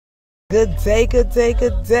Good day, good day,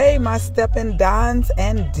 good day, my steppin' dons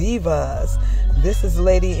and divas. This is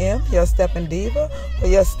Lady M, your steppin' diva, or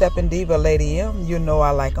your steppin' diva, Lady M. You know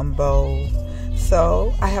I like them both.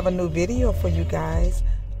 So I have a new video for you guys.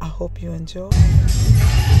 I hope you enjoy.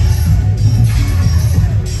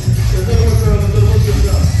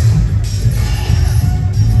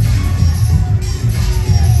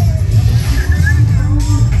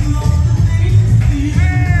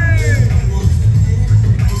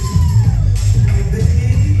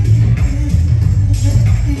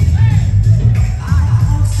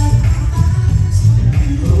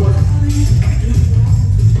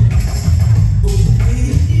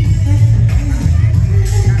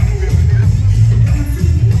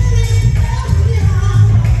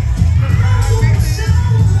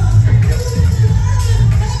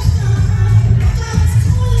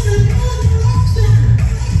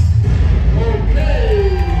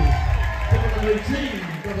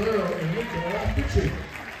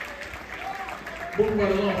 Moving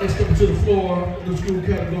right along, let's step to the floor in the school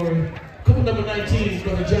category. Couple number 19 is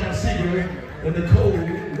Brother John Seeger and Nicole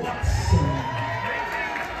Watson.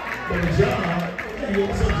 Brother John, hey,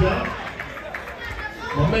 what's up, John?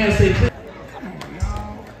 My man say,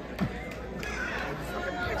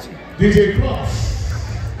 DJ Cross.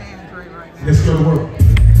 Let's go to work.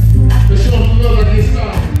 Let's show them some love at this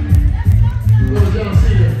time. Brother John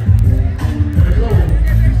Seeger and Nicole,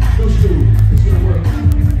 new school. Let's go to work.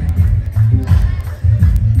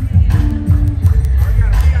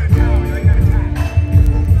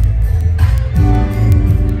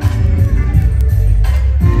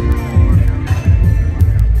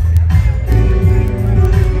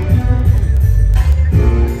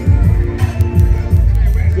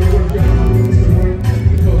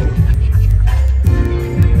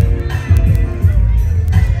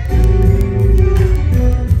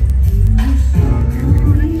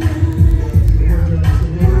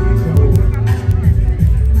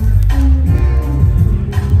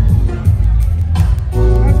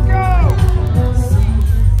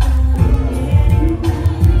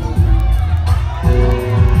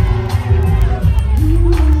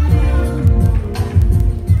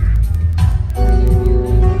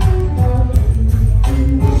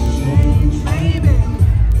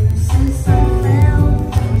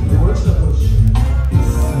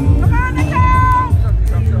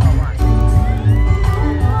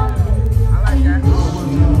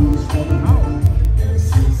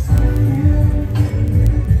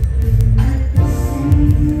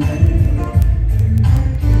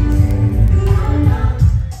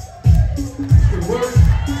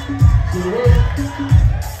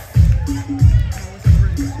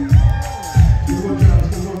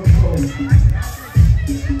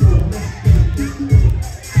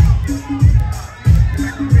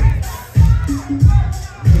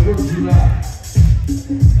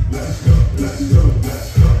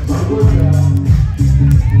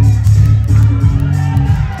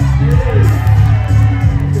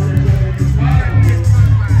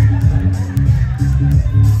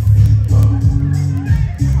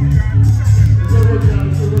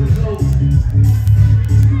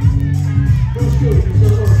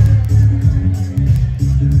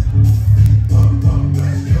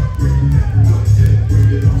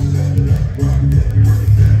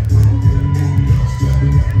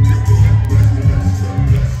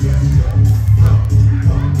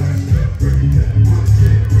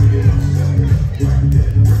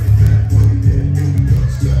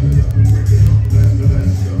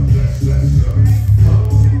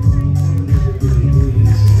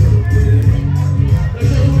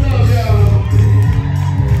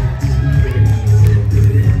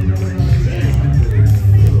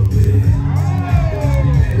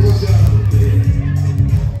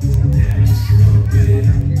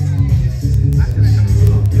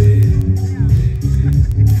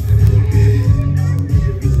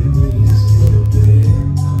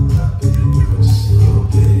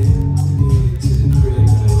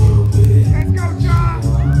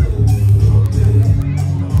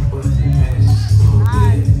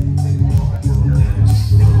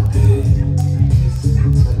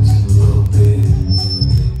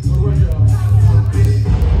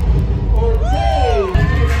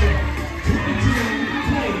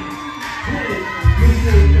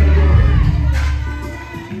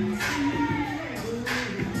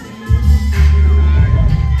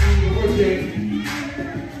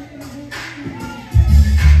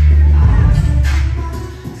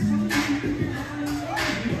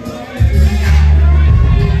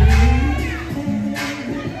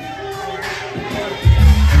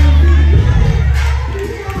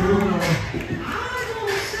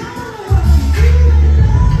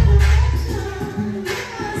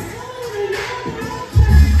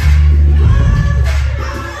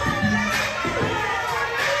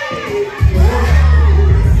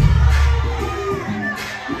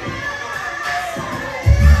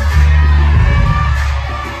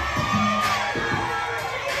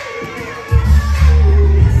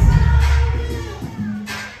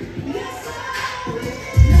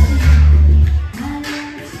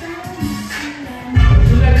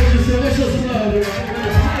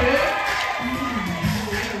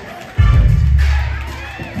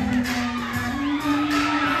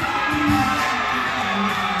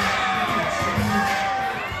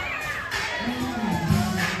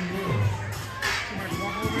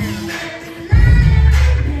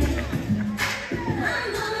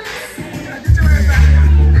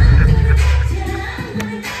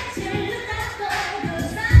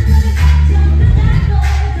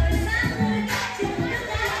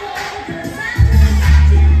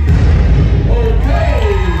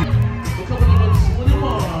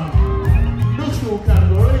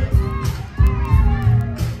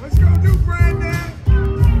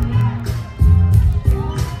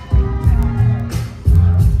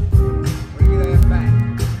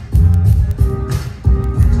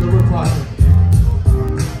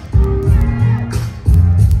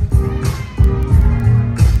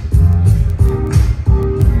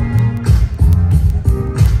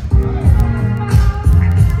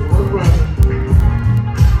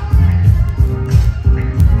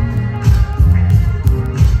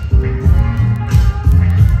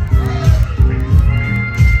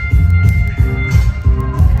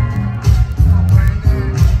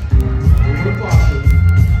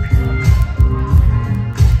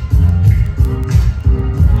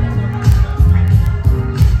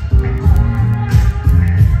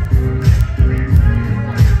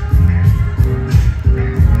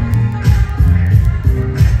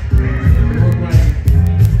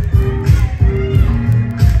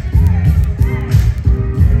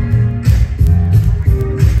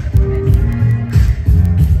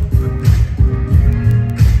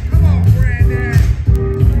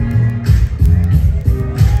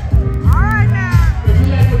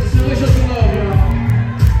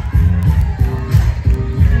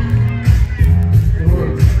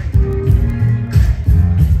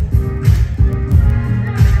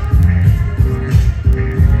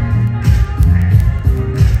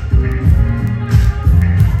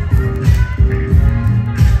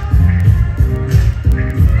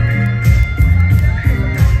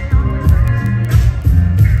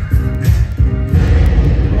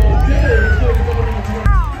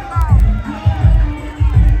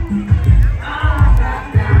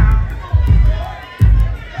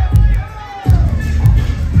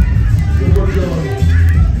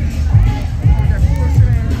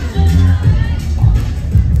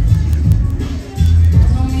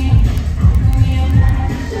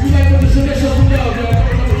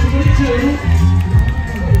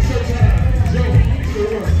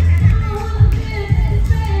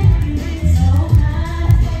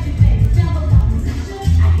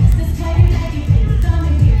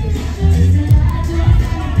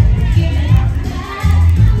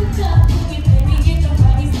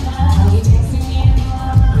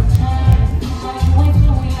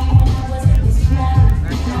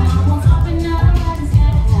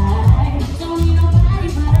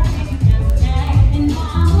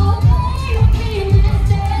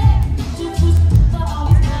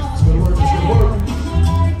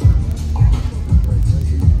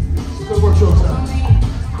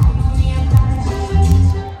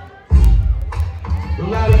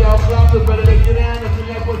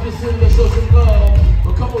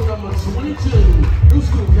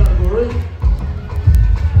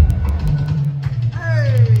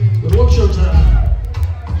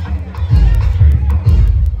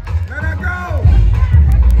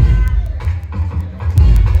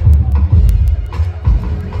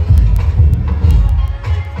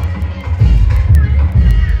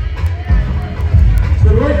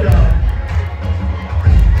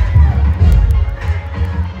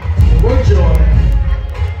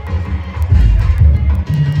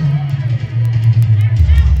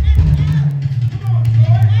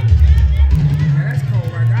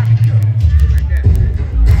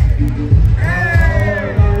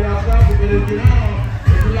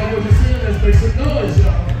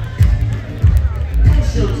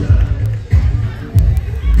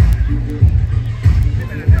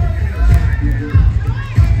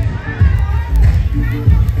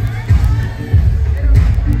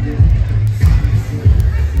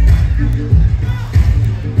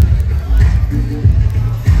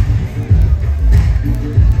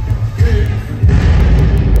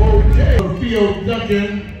 Theo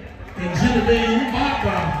Duncan and Genevieve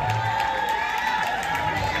Martha.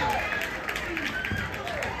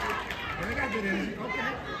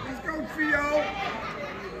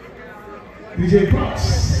 DJ Props,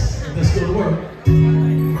 let's go to work.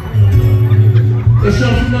 Let's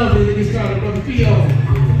show some love and get started. Brother Theo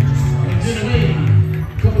and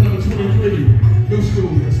Genevieve, couple number 23, New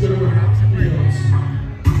School. Let's go to work.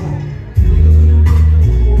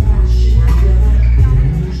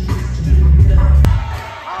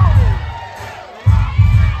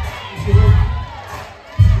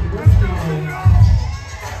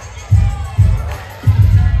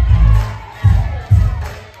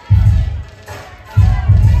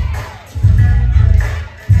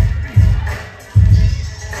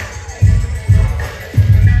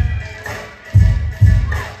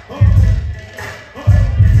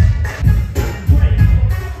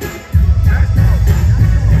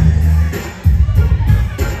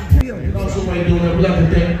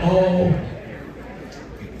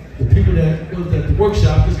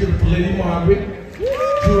 Workshop. Let's give it for Lady Margaret,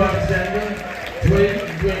 Drew Alexander, Dre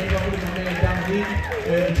Company, my man Dominique,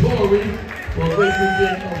 and Tori for a great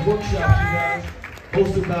weekend of workshops, you guys,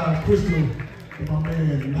 hosted by Crystal and my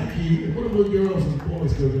man Nike. What are little girls and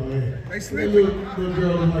boys go y'all had? They sleep. Little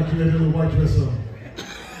girl in like you had a little white dress on.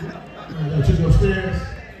 Y'all took upstairs.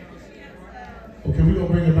 Okay, we're gonna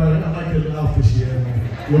bring them out. I like that little outfit she had on.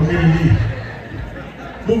 What mini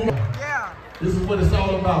Move on. Yeah. This is what it's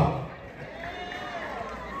all about.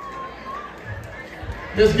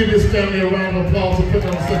 Let's give this family a round of applause for putting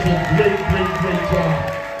on such a great job.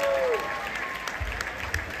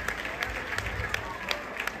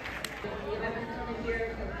 I've been coming here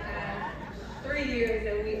for the past 3 years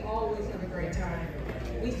and we always have a great time.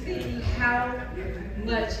 We see how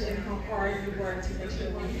much and how hard you work to make sure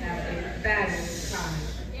we have a fabulous time.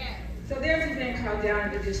 So there's an event called Down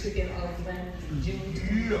in the District in Oakland, June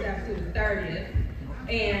 27th to the 30th.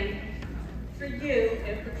 And for you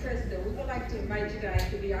and for Krista, we would like to invite you guys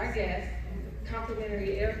to be our guests.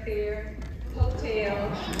 Complimentary airfare,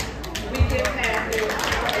 hotel, weekend passes,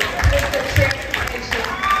 exclusive transportation,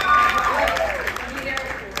 the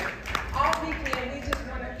airport. All weekend, we just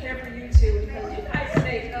want to pamper you too because you guys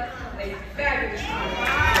make us a fabulous time.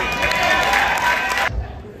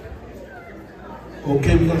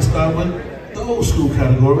 Okay, we're going to start with the old school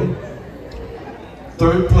category.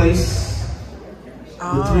 Third place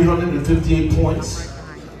with 358 points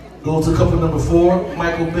goes to couple number 4,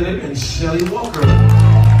 Michael Bennett and Shelly Walker.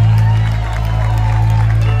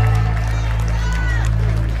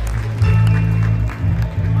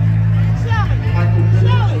 Michael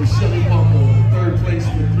Bennett and Shelly Walker, third place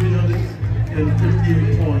with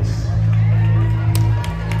 358 points.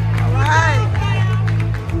 All right.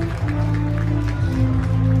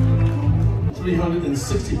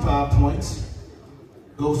 365 points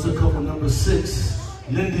goes to couple number 6,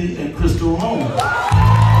 Lindy and Crystal Holmes.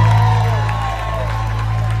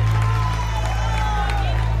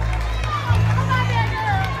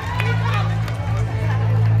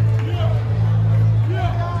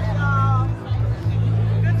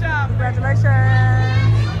 Good job. Congratulations.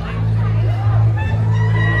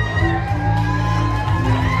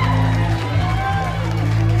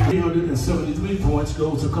 373 points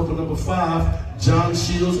goes to couple number 5, John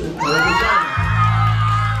Shields and Erica Jones.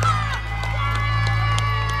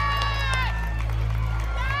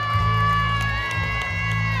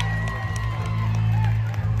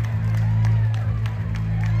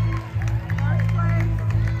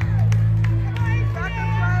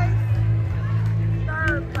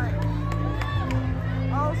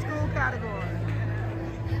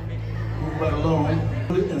 Right along,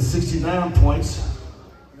 169 points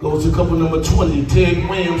goes to couple number 20, Ted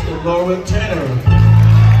Williams and Laura Tanner.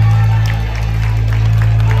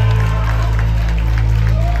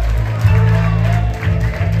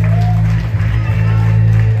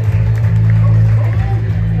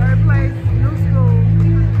 Third place, New School.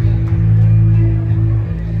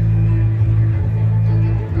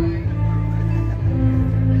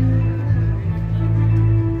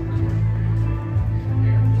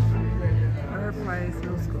 Third place,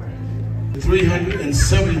 New School.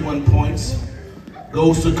 371 points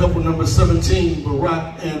goes to couple number 17,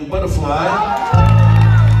 Barack and Butterfly.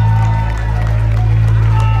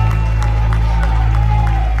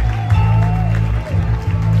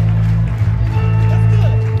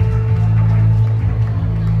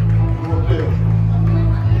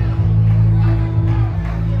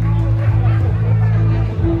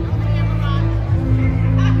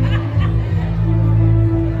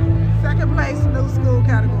 Second place, New School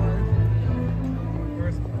category.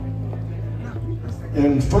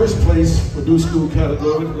 And first place for new school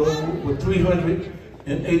category, with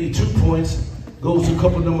 382 points, goes to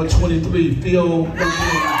couple number 23, Theo.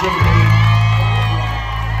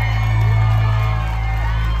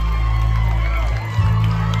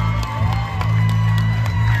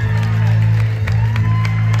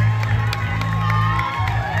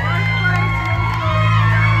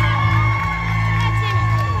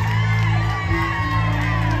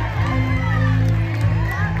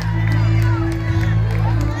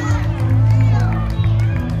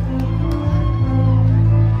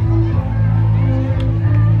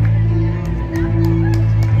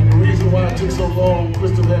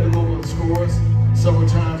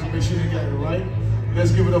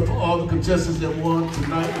 Contestants that won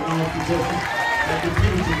tonight, and all contestants that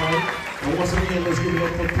competed tonight. And once again, let's give it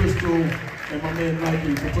up for Crystal and my man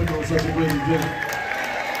Nike for putting on such a great event.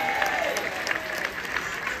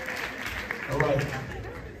 All right,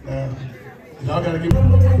 now y'all gotta give it.